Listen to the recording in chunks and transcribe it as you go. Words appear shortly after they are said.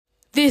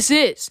This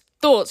is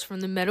Thoughts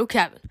from the Metal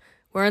Cabin,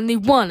 where only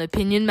one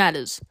opinion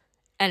matters,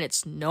 and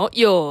it's not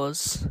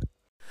yours.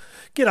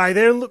 G'day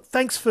there, and look,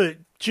 thanks for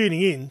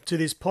tuning in to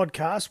this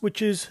podcast,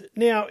 which is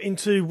now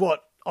into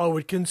what I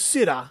would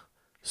consider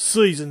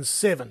Season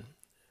 7.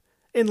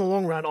 In the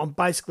long run, I'm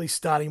basically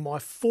starting my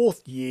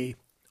 4th year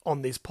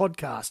on this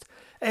podcast,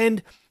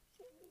 and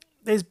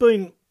there's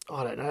been,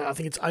 I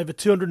think it's over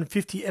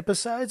 250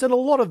 episodes, and a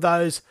lot of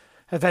those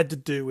have had to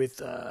do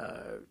with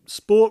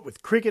sport,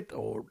 with cricket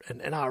or an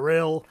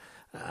NRL,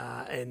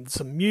 and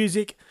some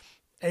music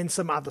and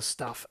some other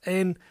stuff.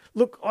 And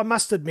look, I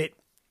must admit,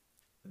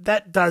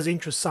 that does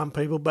interest some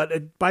people, but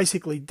it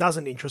basically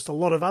doesn't interest a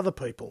lot of other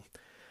people.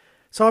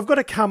 So I've got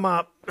to come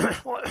up,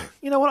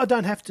 you know what, I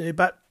don't have to,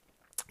 but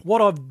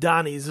what I've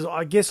done is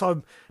I guess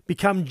I've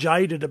become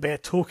jaded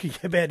about talking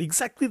about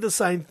exactly the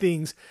same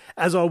things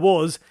as I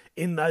was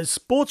in those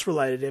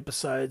sports-related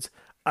episodes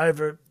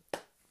over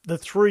the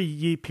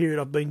 3-year period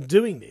I've been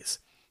doing this.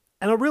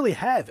 And I really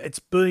have. It's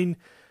been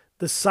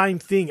the same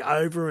thing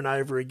over and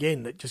over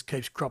again that just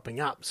keeps cropping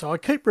up. So I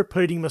keep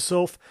repeating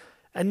myself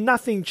and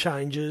nothing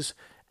changes.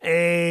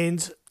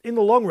 And in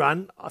the long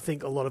run, I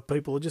think a lot of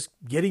people are just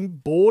getting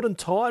bored and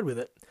tired with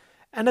it.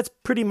 And that's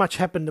pretty much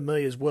happened to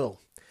me as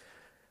well.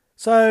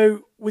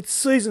 So with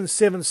Season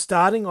 7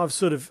 starting, I've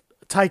sort of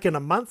taken the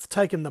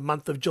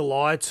month of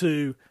July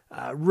to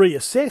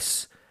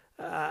reassess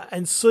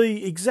and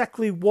see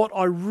exactly what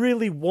I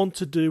really want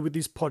to do with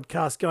this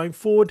podcast going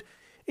forward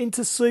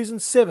into Season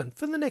 7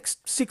 for the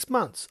next 6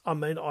 months. I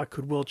mean, I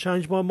could well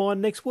change my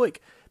mind next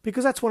week,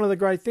 because that's one of the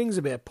great things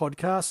about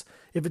podcasts.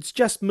 If it's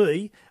just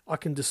me, I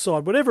can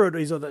decide whatever it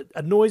is that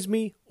annoys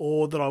me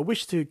or that I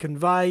wish to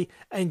convey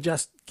and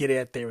just get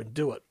out there and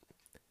do it.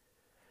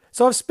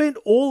 So I've spent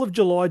all of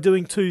July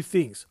doing 2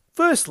 things.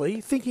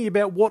 Firstly, thinking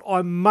about what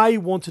I may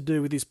want to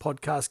do with this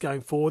podcast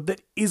going forward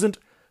that isn't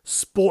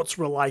sports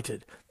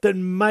related, that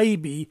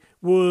maybe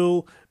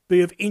will be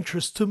of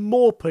interest to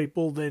more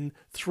people than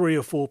 3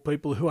 or 4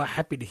 people who are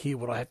happy to hear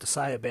what I have to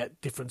say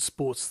about different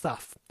sports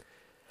stuff.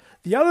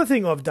 The other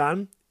thing I've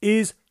done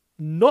is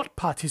not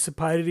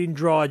participated in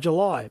Dry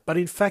July, but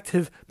in fact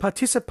have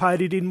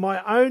participated in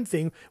my own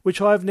thing, which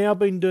I've now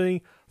been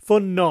doing for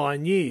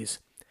 9 years.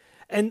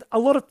 And a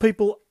lot of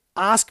people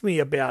ask me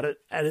about it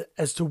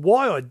as to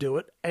why I do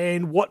it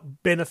and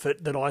what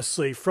benefit that I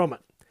see from it.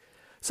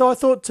 So I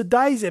thought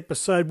today's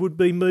episode would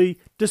be me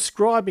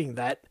describing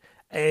that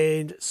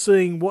and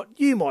seeing what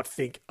you might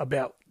think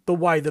about the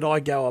way that I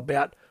go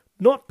about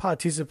not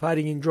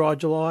participating in Dry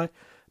July,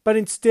 but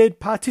instead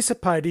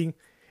participating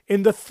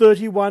in the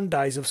 31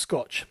 days of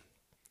Scotch.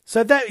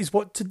 So that is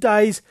what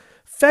today's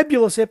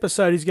fabulous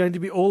episode is going to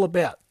be all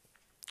about.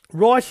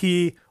 Right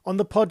here on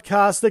the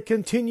podcast that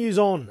continues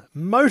on,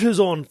 motors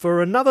on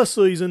for another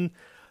season,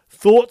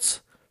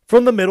 Thoughts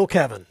from the Metal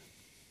Cabin.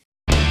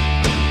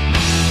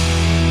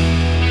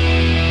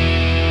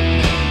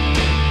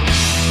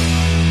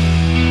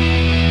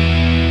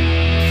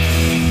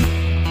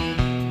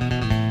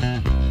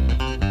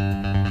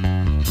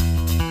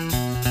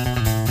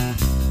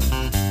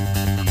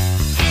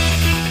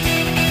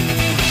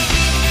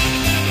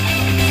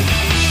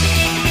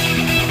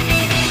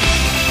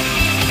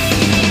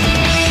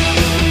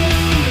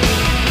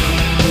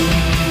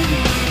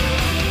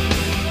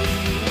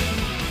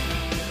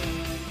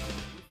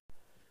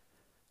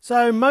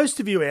 So most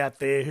of you out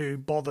there who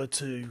bother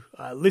to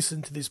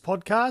listen to this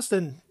podcast,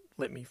 and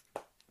let me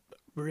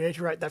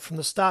reiterate that from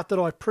the start, that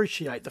I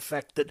appreciate the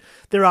fact that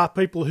there are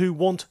people who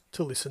want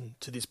to listen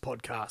to this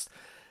podcast,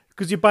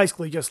 because you're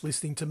basically just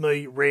listening to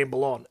me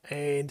ramble on.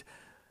 And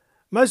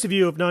most of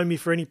you have known me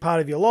for any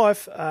part of your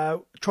life,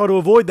 try to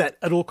avoid that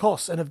at all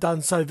costs and have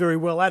done so very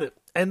well at it.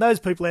 And those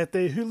people out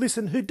there who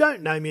listen who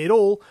don't know me at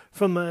all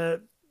from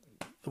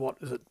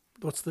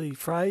what's the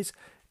phrase?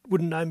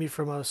 Wouldn't know me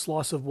from a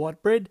slice of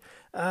white bread.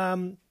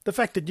 The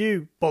fact that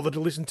you bother to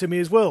listen to me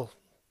as well,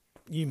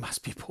 you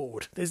must be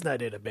bored. There's no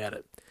doubt about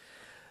it.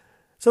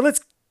 So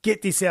let's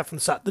get this out from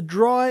the start. The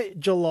Dry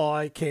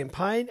July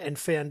campaign and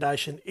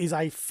foundation is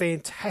a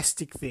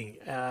fantastic thing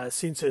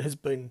since it has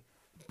been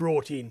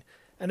brought in.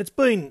 And it's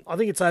been, I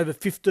think it's over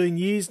 15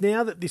 years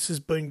now that this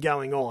has been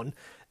going on.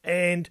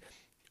 And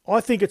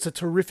I think it's a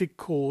terrific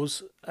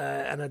cause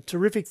and a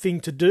terrific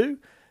thing to do,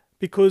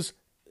 because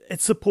it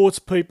supports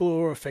people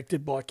who are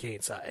affected by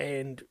cancer,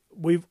 and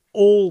we've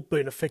all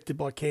been affected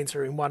by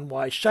cancer in one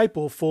way, shape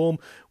or form,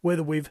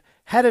 whether we've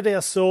had it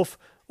ourselves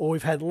or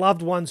we've had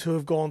loved ones who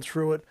have gone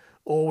through it,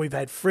 or we've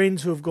had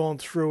friends who have gone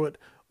through it,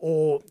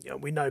 or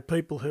we know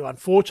people who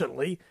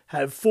unfortunately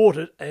have fought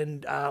it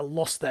and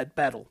lost that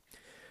battle.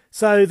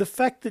 So the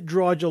fact that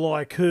Dry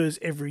July occurs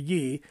every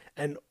year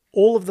and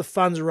all of the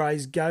funds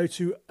raised go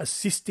to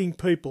assisting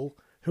people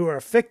who are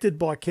affected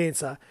by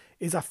cancer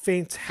is a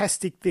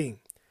fantastic thing.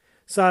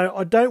 So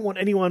I don't want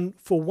anyone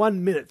for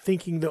 1 minute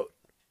thinking that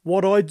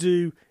what I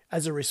do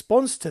as a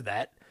response to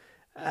that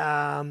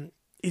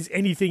is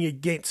anything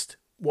against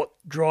what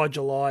Dry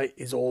July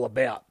is all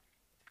about.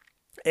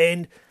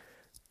 And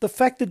the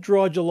fact that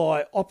Dry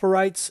July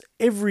operates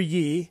every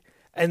year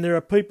and there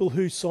are people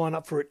who sign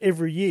up for it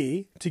every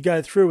year to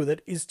go through with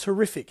it, is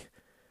terrific.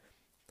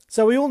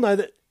 So we all know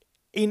that,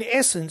 in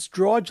essence,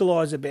 Dry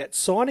July is about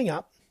signing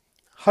up,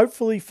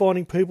 hopefully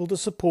finding people to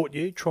support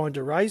you, trying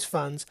to raise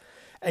funds,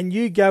 and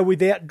you go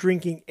without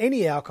drinking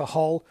any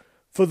alcohol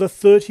for the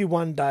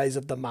 31 days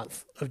of the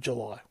month of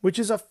July, which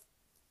is a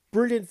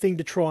brilliant thing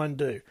to try and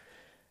do.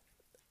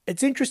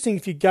 It's interesting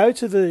if you go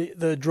to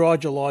the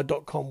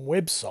dryjuly.com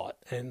website,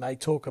 and they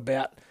talk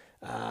about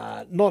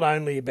not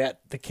only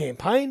about the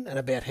campaign and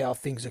about how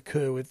things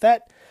occur with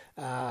that,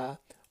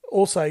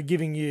 also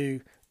giving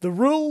you the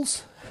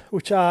rules,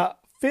 which are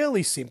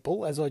fairly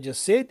simple, as I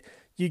just said.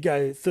 You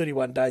go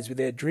 31 days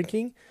without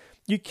drinking.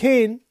 You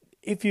can,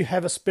 if you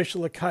have a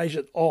special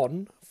occasion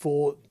on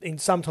in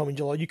sometime in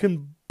July, you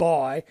can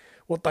buy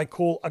what they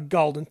call a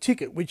golden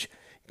ticket, which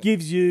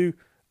gives you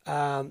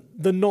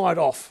the night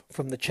off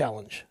from the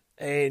challenge.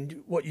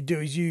 And what you do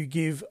is you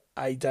give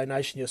a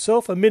donation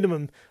yourself, a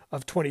minimum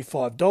of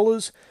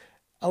 $25,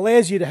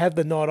 allows you to have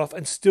the night off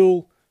and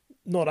still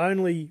not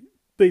only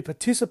be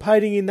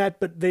participating in that,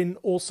 but then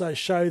also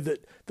show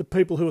that the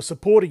people who are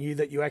supporting you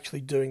that you're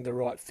actually doing the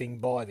right thing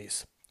by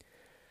this.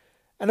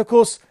 And of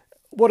course,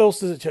 what else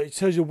does it tell you? It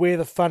tells you where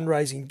the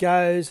fundraising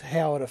goes,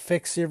 how it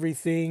affects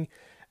everything.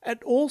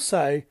 It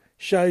also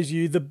shows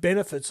you the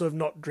benefits of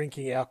not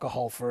drinking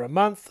alcohol for a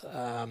month,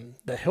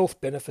 the health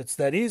benefits,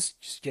 that is,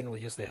 just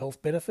generally just the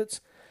health benefits.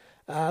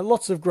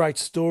 Lots of great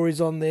stories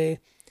on there.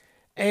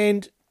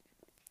 And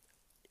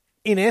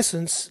in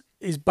essence,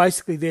 is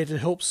basically there to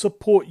help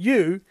support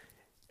you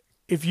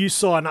if you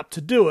sign up to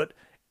do it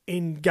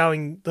in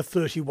going the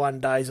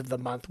 31 days of the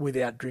month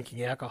without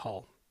drinking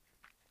alcohol.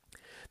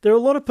 There are a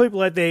lot of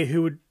people out there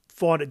who would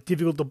find it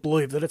difficult to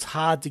believe that it's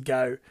hard to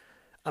go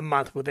a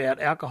month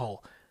without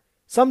alcohol.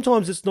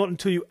 Sometimes it's not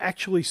until you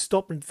actually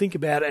stop and think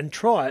about it and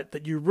try it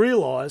that you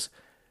realise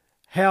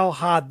how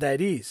hard that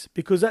is,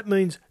 because that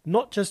means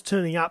not just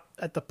turning up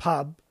at the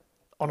pub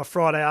on a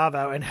Friday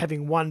arvo and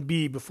having one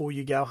beer before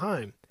you go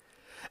home.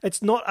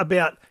 It's not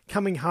about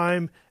coming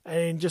home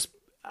and just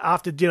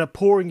after dinner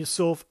pouring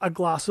yourself a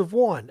glass of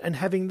wine and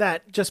having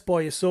that just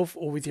by yourself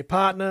or with your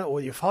partner or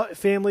your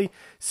family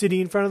sitting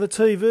in front of the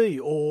TV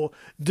or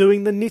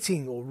doing the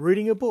knitting or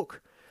reading a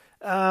book.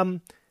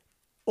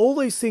 All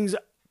these things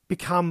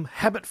become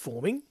habit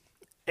forming,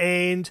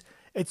 and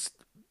it's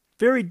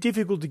very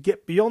difficult to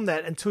get beyond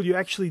that until you're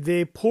actually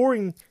there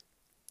pouring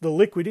the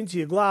liquid into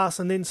your glass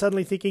and then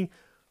suddenly thinking,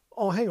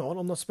 oh, hang on,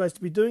 I'm not supposed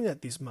to be doing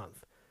that this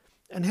month.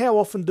 And how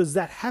often does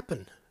that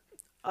happen?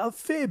 A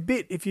fair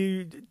bit if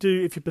you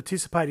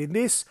participate in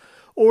this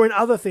or in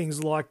other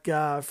things like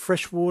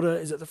freshwater.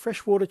 Is it the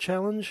freshwater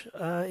challenge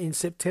in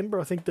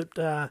September? I think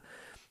that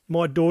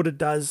my daughter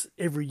does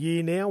every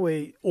year now,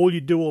 where all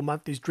you do all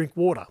month is drink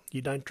water.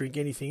 You don't drink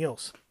anything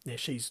else. Now,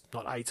 she's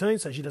not 18,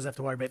 so she doesn't have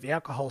to worry about the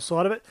alcohol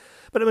side of it.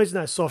 But it means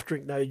no soft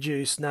drink, no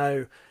juice,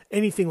 no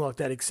anything like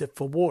that except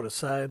for water.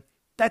 So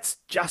that's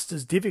just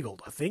as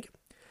difficult, I think.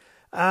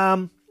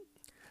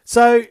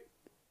 So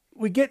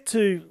we get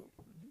to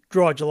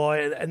Dry July,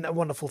 and a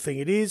wonderful thing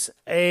it is.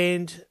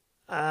 And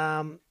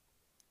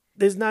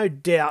there's no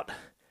doubt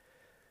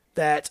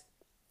that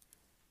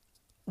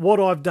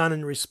what I've done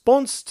in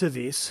response to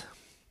this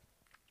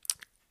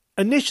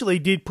initially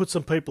did put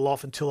some people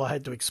off until I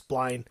had to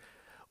explain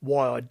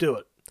why I do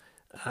it.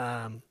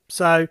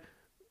 So,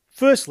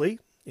 firstly,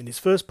 in this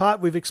first part,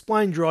 we've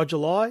explained Dry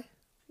July,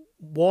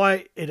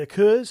 why it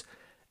occurs,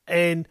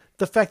 and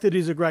the fact that it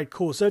is a great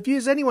cause. So if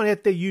there's anyone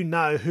out there you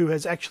know who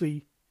has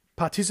actually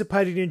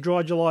participated in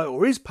Dry July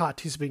or is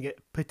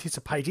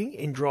participating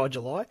in Dry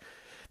July,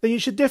 then you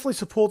should definitely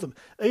support them.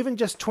 Even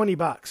just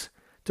 $20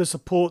 to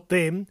support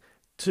them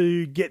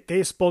to get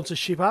their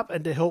sponsorship up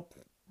and to help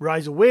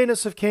raise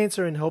awareness of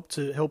cancer and help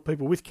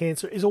people with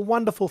cancer is a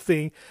wonderful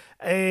thing,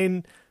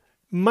 and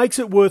makes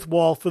it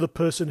worthwhile for the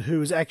person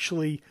who is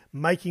actually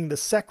making the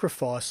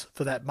sacrifice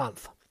for that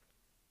month.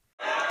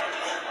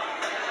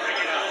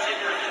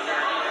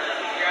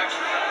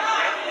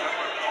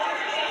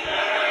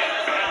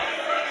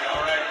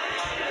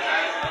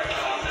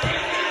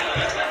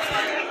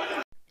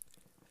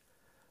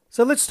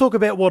 So let's talk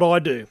about what I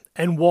do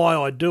and why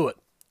I do it.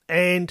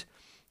 And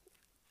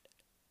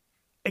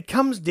it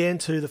comes down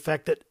to the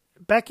fact that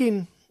back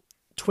in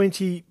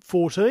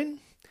 2014,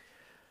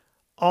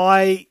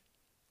 I'd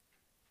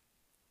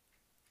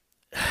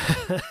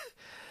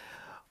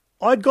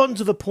gotten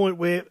to the point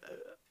where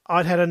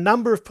I'd had a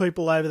number of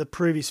people over the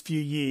previous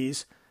few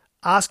years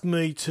ask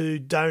me to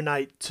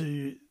donate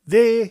to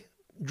their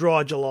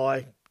Dry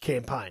July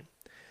campaign.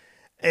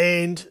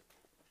 And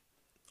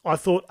I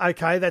thought,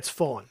 okay, that's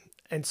fine.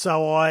 And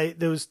so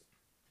there was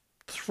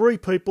 3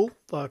 people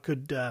I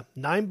could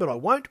name, but I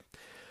won't,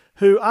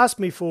 who asked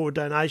me for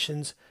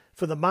donations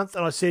for the month.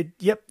 And I said,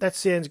 yep, that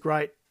sounds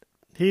great.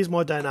 Here's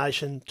my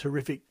donation.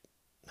 Terrific.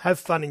 Have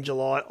fun in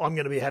July. I'm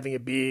going to be having a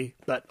beer,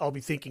 but I'll be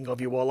thinking of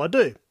you while I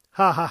do.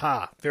 Ha ha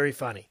ha. Very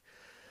funny.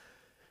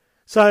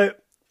 So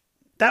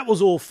that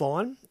was all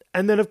fine.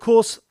 And then, of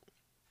course,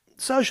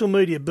 social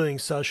media being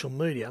social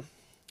media,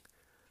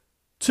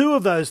 2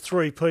 of those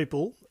 3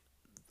 people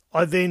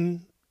I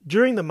then,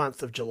 during the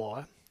month of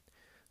July,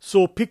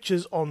 saw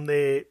pictures on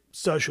their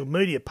social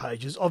media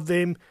pages of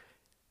them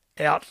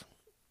out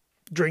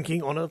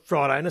drinking on a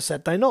Friday and a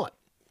Saturday night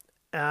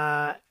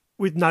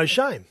with no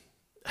shame.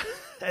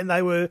 And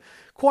they were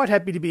quite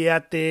happy to be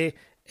out there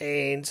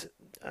and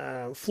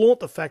flaunt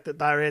the fact that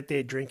they were out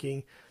there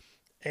drinking.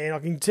 And I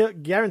can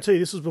guarantee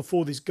this was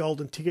before this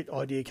golden ticket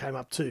idea came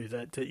up too,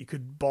 that you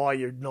could buy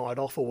your night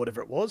off or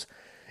whatever it was.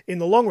 In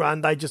the long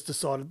run, they just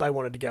decided they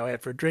wanted to go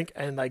out for a drink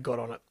and they got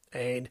on it.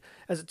 And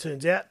as it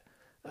turns out,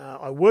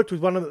 I worked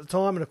with one of them at the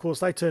time, and of course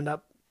they turned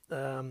up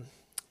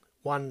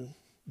one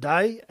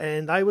day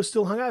and they were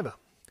still hungover.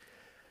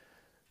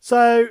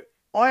 So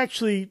I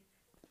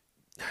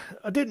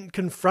didn't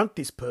confront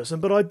this person,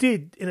 but I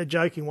did, in a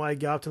joking way,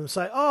 go up to them and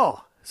say,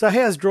 "Oh, so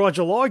how's Dry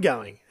July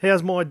going?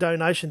 How's my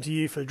donation to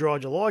you for Dry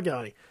July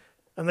going?"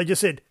 And they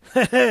just said,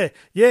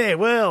 "Yeah,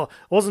 well,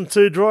 wasn't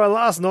too dry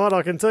last night,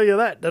 I can tell you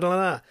that."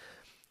 Da-da-da.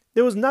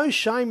 There was no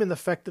shame in the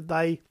fact that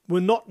they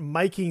were not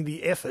making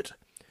the effort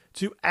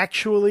to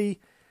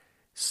actually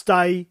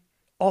stay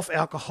off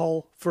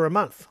alcohol for a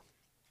month.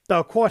 They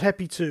were quite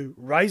happy to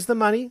raise the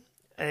money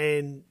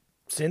and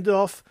send it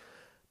off,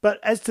 but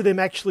as to them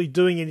actually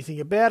doing anything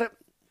about it,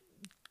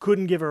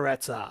 couldn't give a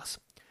rat's ass.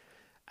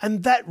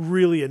 And that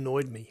really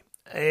annoyed me.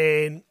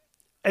 And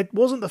it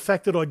wasn't the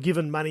fact that I'd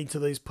given money to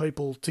these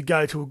people to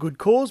go to a good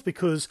cause,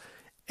 because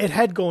it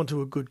had gone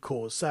to a good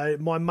cause. So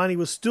my money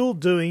was still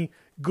doing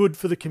good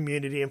for the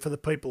community and for the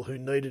people who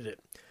needed it.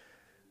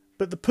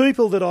 But the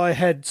people that I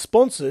had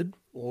sponsored,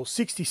 or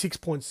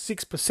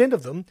 66.6%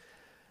 of them,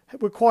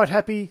 were quite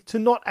happy to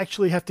not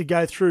actually have to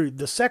go through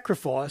the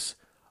sacrifice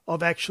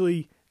of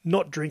actually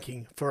not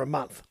drinking for a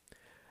month.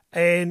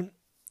 And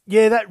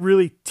yeah, that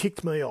really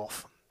ticked me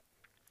off.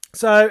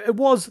 So it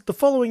was the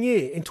following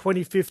year, in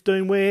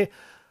 2015, where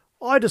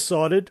I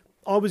decided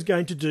I was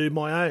going to do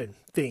my own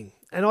thing.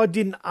 And I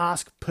didn't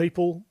ask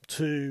people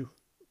to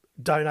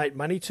donate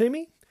money to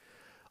me.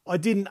 I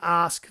didn't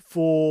ask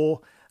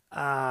for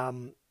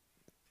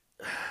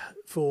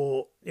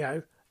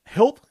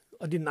help.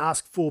 I didn't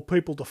ask for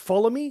people to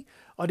follow me.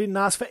 I didn't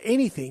ask for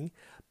anything.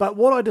 But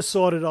what I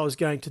decided I was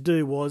going to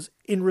do was,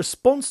 in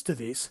response to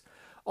this,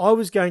 I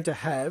was going to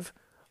have,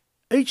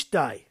 each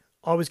day,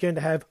 I was going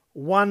to have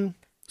one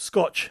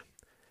scotch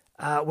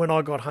when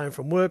I got home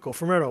from work or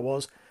from where I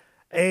was,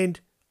 and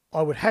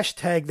I would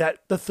hashtag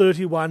that the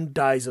 31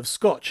 days of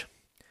scotch.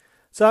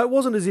 So it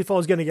wasn't as if I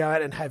was going to go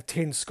out and have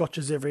 10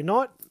 scotches every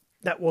night.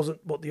 That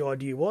wasn't what the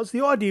idea was.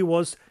 The idea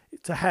was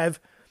to have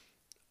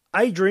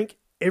a drink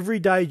every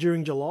day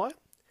during July,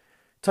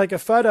 take a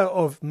photo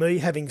of me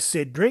having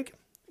said drink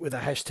with a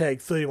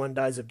hashtag 31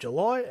 days of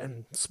July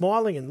and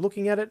smiling and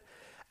looking at it,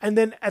 and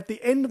then at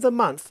the end of the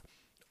month,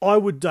 I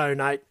would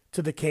donate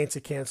to the Cancer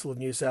Council of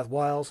New South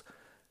Wales,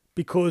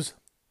 because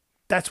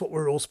that's what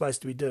we're all supposed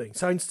to be doing.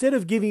 So instead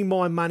of giving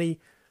my money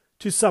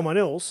to someone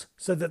else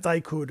so that they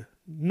could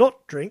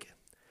not drink,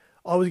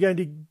 I was going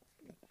to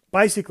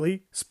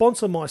basically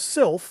sponsor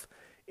myself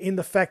in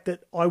the fact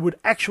that I would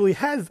actually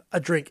have a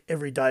drink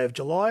every day of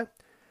July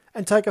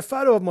and take a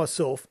photo of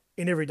myself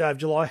in every day of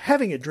July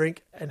having a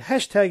drink and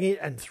hashtagging it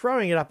and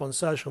throwing it up on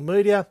social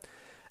media.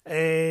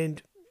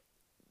 And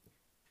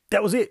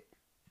that was it.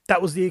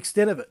 That was the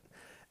extent of it.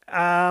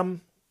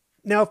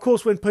 Now, of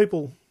course, when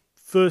people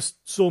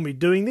first saw me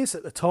doing this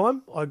at the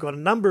time, I got a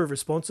number of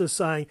responses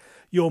saying,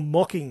 "You're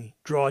mocking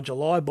Dry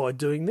July by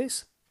doing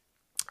this."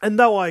 And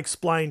though I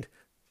explained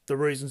the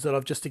reasons that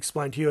I've just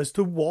explained to you as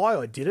to why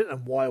I did it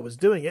and why I was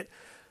doing it,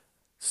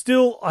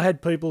 still I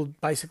had people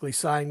basically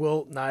saying,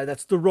 "Well, no,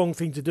 that's the wrong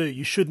thing to do.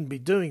 You shouldn't be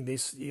doing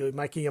this. You're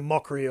making a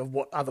mockery of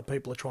what other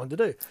people are trying to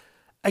do."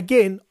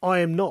 Again, I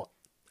am not.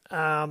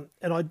 And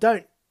I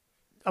don't,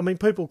 I mean,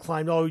 people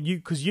claim, "Oh,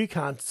 because you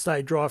can't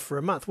stay dry for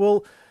a month."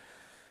 Well,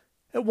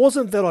 it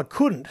wasn't that I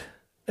couldn't.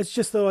 It's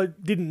just that I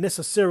didn't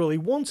necessarily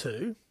want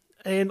to,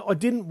 and I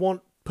didn't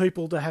want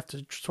people to have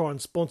to try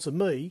and sponsor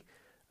me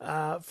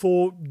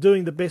for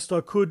doing the best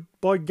I could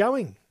by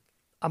going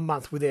a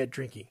month without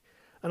drinking.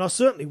 And I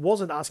certainly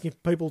wasn't asking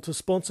people to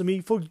sponsor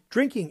me for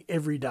drinking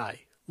every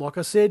day. Like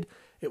I said,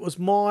 it was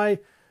my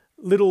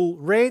little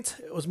rant.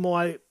 It was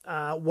my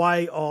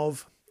way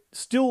of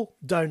still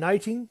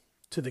donating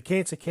to the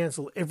Cancer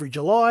Council every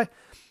July,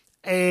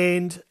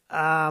 and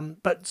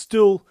but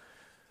still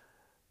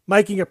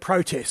making a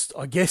protest,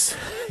 I guess,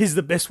 is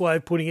the best way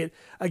of putting it,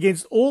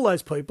 against all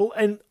those people.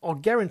 And I'll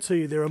guarantee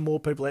you there are more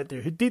people out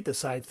there who did the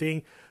same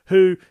thing,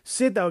 who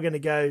said they were going to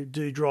go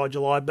do Dry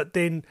July, but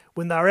then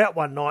when they were out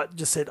one night,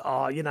 just said,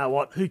 "Oh, you know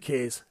what, who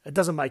cares? It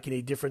doesn't make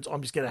any difference.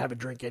 I'm just going to have a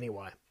drink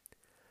anyway."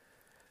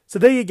 So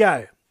there you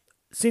go.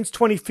 Since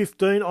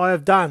 2015, I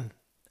have done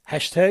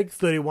hashtag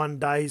 31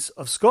 days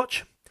of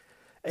scotch,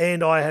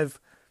 and I have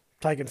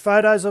taken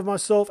photos of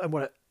myself. And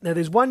now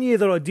there's one year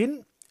that I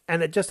didn't,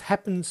 and it just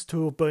happens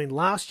to have been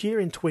last year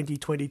in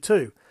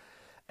 2022.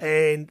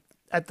 And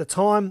at the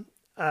time,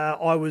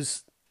 I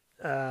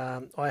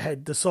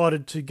had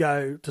decided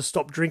to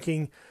stop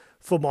drinking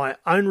for my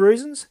own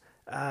reasons,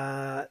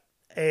 and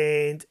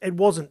it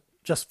wasn't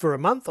just for a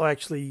month. I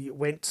actually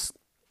went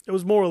it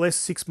was more or less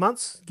 6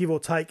 months, give or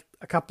take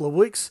a couple of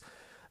weeks,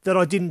 that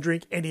I didn't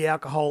drink any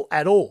alcohol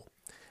at all.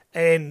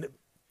 And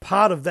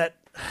part of that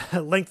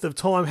length of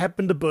time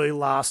happened to be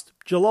last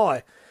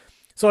July.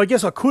 So I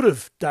guess I could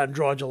have done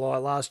Dry July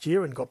last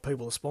year and got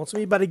people to sponsor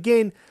me. But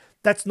again,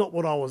 that's not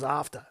what I was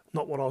after,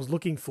 not what I was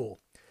looking for.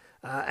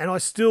 And I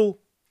still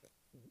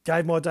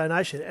gave my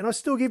donation, and I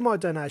still give my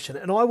donation.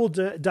 And I will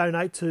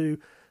donate to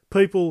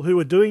people who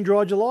are doing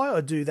Dry July.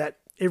 I do that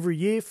every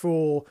year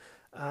for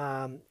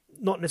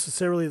not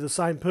necessarily the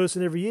same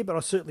person every year, but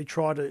I certainly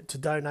try to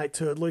donate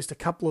to at least a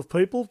couple of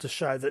people to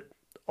show that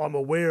I'm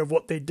aware of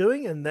what they're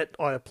doing and that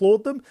I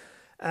applaud them,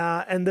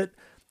 and that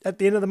at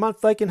the end of the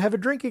month they can have a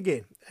drink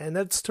again, and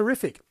that's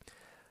terrific.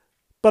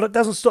 But it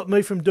doesn't stop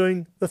me from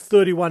doing the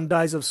 31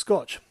 days of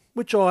Scotch,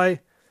 which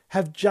I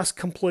have just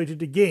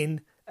completed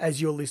again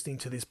as you're listening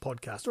to this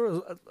podcast,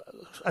 or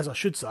as I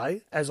should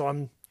say, as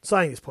I'm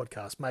saying this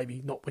podcast,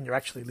 maybe not when you're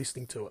actually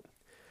listening to it.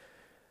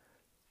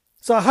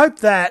 So I hope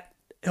that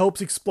helps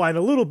explain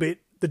a little bit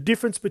the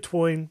difference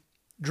between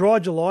Dry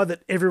July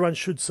that everyone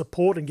should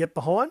support and get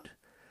behind,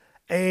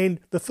 and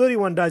the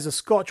 31 days of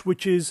Scotch,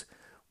 which is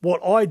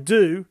what I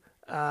do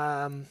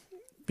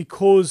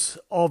because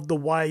of the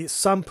way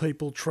some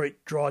people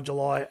treat Dry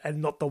July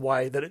and not the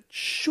way that it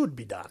should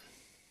be done.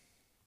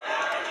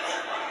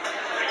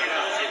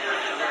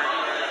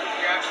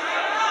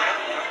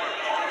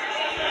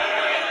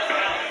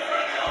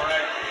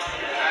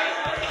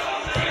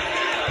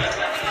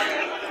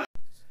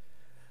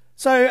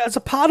 So as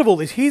a part of all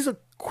this, here's a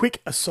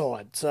quick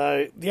aside.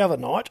 So the other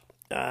night,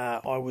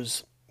 I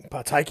was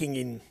partaking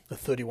in the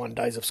 31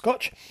 days of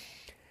Scotch,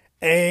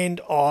 and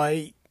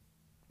I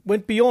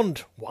went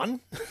beyond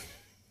one,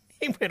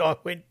 when I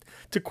went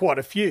to quite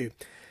a few.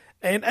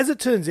 And as it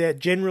turns out,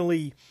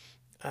 generally,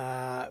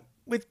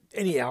 with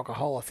any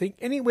alcohol, I think,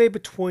 anywhere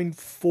between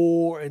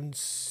 4 and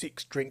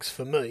 6 drinks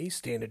for me,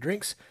 standard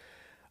drinks,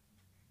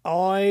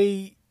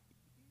 I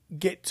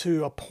get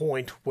to a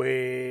point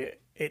where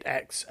it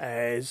acts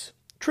as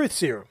truth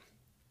serum.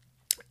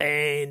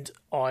 And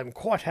I'm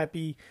quite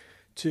happy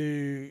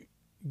to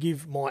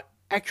give my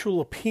actual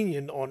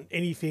opinion on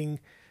anything,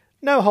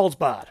 no holds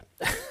barred.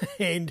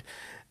 And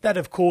that,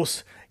 of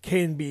course,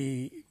 can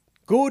be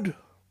good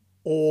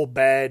or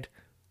bad,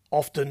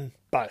 often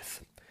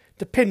both,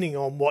 depending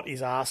on what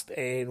is asked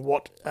and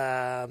what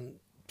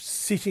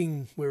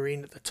sitting we're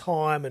in at the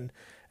time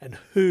and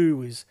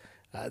who is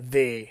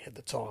there at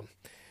the time.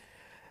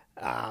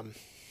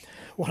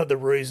 One of the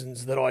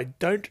reasons that I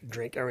don't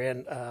drink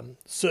around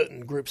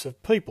certain groups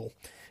of people,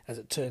 as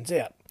it turns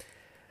out.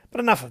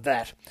 But enough of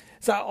that.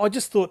 So I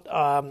just thought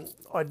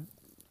I'd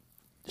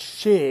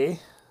share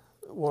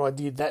what I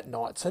did that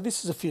night. So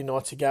this is a few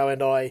nights ago,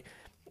 and I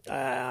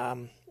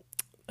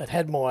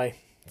had my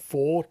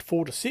 4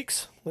 to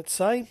 6, let's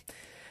say,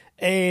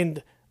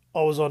 and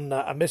I was on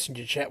a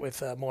messenger chat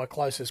with my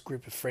closest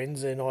group of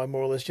friends, and I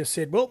more or less just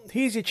said, well,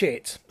 here's your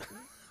chance.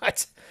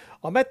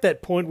 I'm at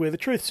that point where the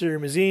truth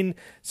serum is in,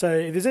 so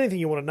if there's anything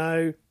you want to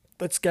know,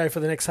 let's go for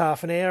the next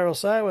half an hour or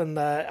so and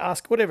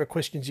ask whatever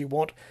questions you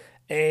want,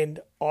 and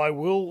I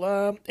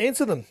will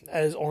answer them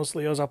as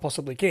honestly as I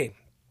possibly can.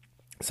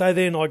 So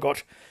then I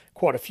got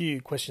quite a few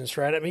questions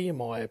thrown at me, and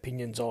my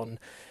opinions on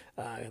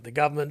the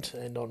government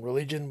and on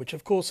religion, which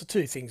of course are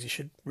two things you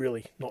should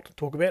really not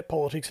talk about,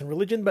 politics and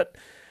religion, but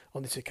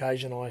on this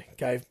occasion I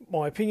gave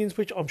my opinions,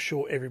 which I'm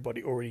sure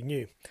everybody already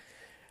knew.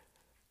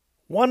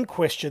 One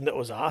question that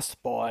was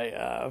asked by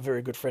a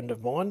very good friend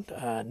of mine,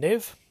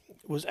 Nev,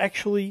 was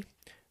actually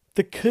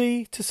the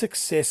key to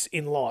success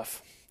in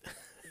life.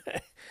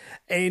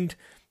 And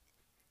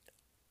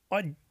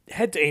I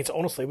had to answer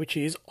honestly, which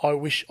is, I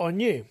wish I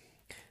knew.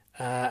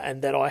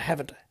 And that I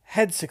haven't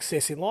had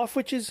success in life,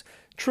 which is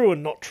true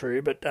and not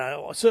true, but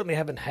I certainly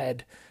haven't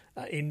had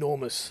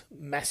enormous,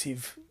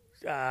 massive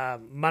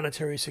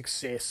monetary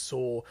success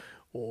or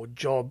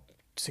job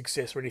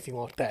success or anything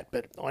like that,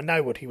 but I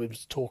know what he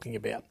was talking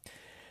about.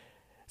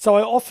 So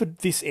I offered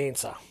this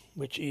answer,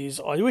 which is,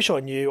 I wish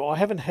I knew. I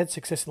haven't had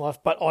success in life,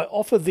 but I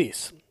offer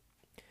this.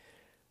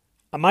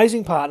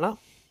 Amazing partner,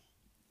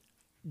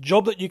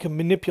 job that you can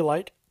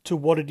manipulate to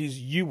what it is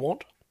you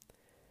want,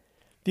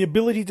 the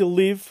ability to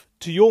live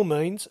to your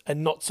means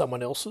and not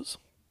someone else's,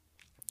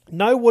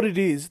 know what it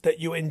is that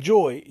you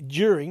enjoy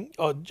doing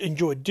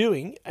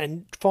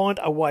and find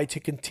a way to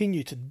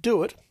continue to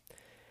do it.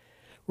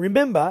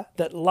 Remember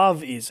that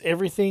love is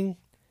everything,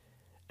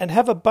 and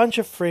have a bunch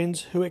of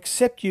friends who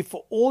accept you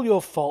for all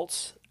your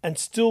faults and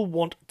still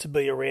want to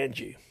be around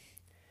you.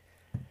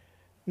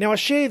 Now I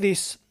share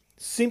this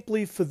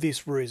simply for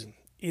this reason,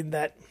 in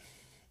that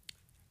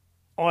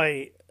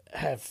I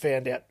have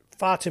found out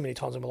far too many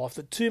times in my life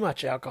that too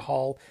much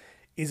alcohol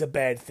is a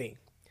bad thing,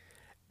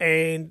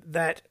 and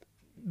that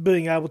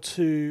being able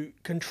to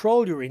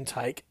control your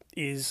intake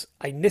is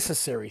a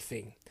necessary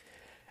thing,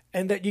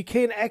 and that you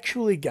can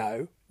actually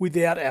go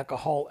without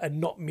alcohol and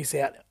not miss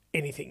out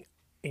anything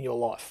in your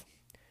life.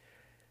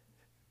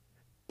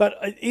 But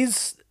it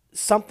is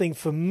something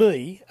for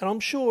me, and I'm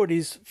sure it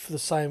is for the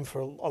same for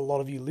a lot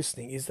of you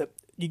listening, is that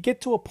you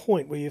get to a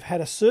point where you've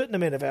had a certain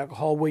amount of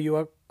alcohol where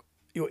your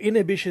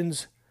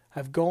inhibitions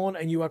have gone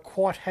and you are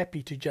quite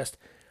happy to just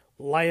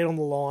lay it on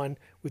the line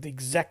with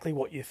exactly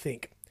what you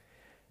think.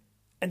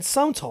 And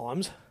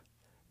sometimes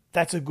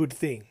that's a good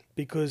thing,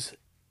 because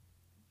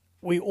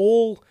we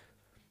all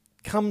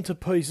come to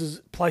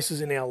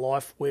places in our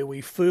life where we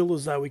feel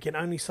as though we can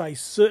only say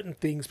certain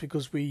things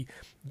because we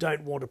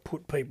don't want to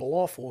put people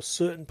off, or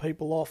certain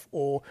people off,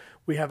 or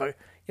we have an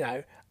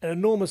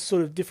enormous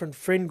sort of different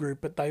friend group,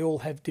 but they all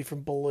have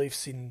different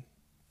beliefs in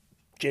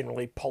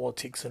generally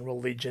politics and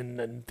religion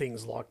and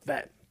things like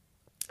that.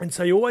 And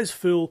so you always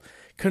feel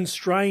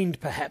constrained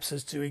perhaps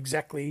as to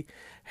exactly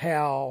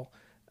how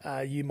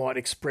you might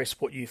express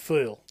what you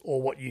feel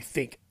or what you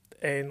think.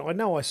 And I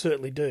know I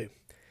certainly do.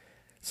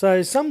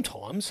 So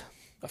sometimes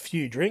a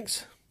few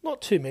drinks,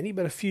 not too many,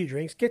 but a few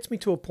drinks, gets me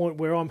to a point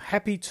where I'm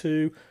happy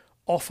to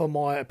offer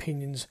my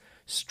opinions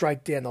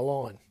straight down the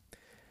line.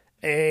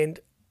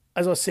 And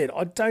as I said,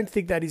 I don't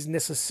think that is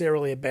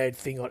necessarily a bad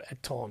thing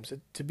at times.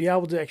 To be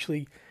able to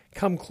actually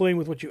come clean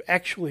with what you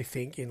actually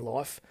think in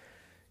life,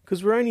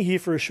 because we're only here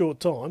for a short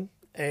time,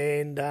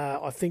 and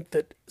I think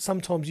that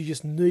sometimes you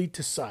just need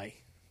to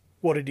say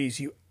what it is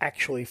you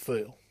actually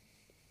feel.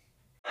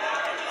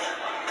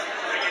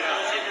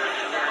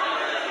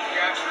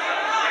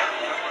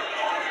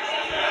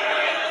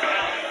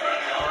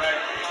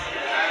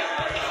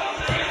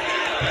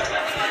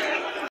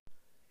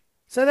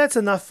 So that's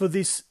enough for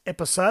this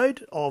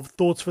episode of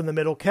Thoughts from the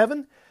Metal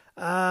Cavern.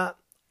 I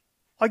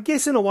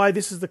guess in a way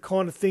this is the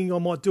kind of thing I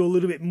might do a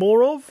little bit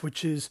more of,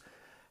 which is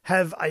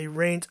have a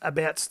rant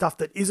about stuff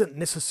that isn't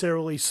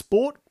necessarily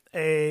sport,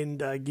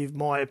 and give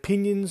my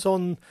opinions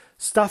on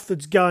stuff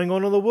that's going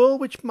on in the world,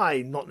 which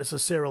may not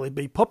necessarily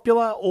be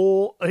popular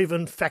or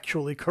even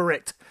factually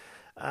correct.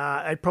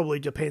 It probably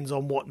depends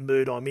on what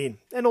mood I'm in,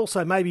 and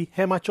also maybe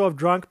how much I've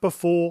drunk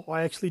before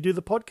I actually do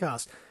the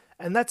podcast.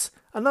 And that's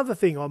another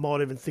thing I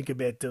might even think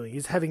about doing,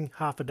 is having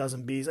half a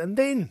dozen beers and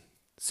then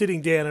sitting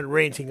down and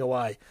ranting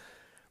away.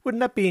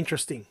 Wouldn't that be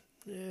interesting?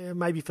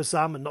 Maybe for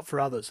some and not for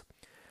others.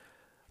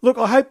 Look,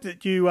 I hope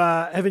that you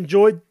have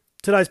enjoyed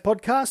today's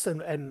podcast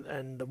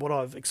and what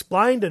I've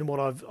explained and what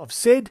I've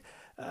said.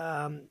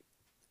 I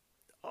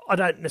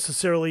don't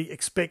necessarily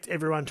expect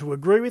everyone to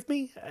agree with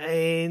me.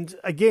 And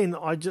again,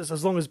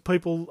 as long as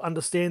people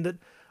understand that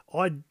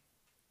I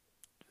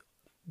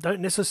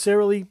don't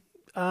necessarily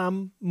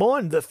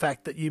mind the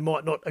fact that you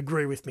might not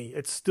agree with me.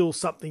 It's still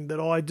something that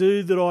I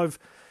do, that I've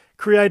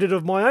created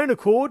of my own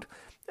accord,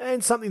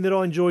 and something that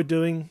I enjoy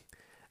doing.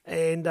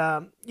 And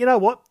you know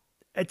what?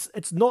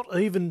 It's not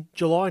even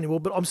July anymore,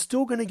 but I'm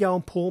still going to go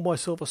and pour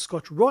myself a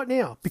scotch right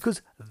now,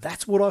 because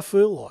that's what I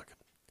feel like.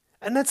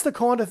 And that's the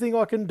kind of thing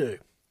I can do.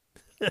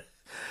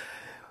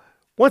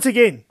 Once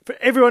again, for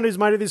everyone who's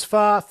made it this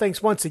far,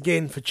 thanks once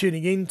again for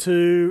tuning in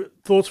to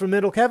Thoughts from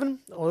Metal Cavern.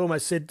 I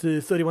almost said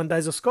to 31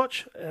 Days of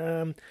Scotch.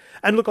 And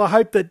look, I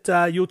hope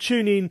that you'll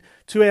tune in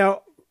to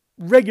our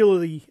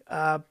regularly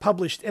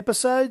published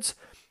episodes.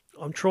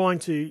 I'm trying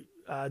to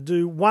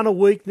do one a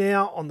week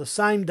now on the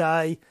same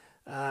day,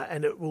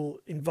 and it will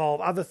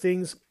involve other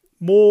things.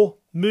 More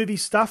movie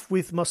stuff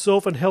with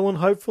myself and Helen,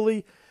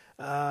 hopefully.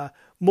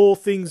 More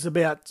things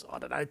about,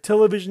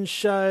 television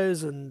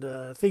shows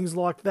and things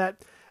like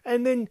that.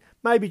 And then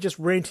maybe just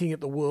ranting at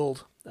the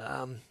world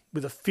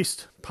with a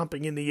fist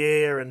pumping in the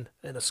air and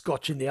a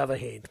scotch in the other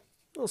hand.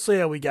 We'll see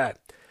how we go.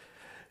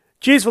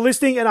 Cheers for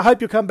listening, and I hope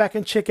you'll come back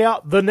and check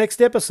out the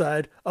next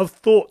episode of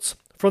Thoughts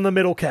from the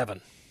Metal Cavern.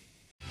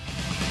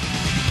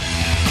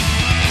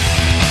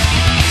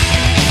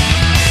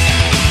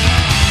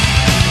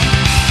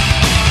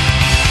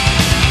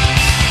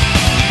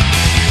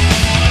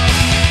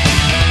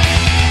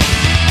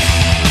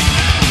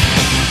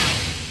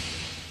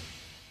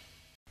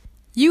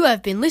 You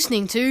have been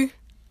listening to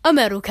a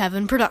Metal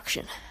Cavern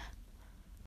production.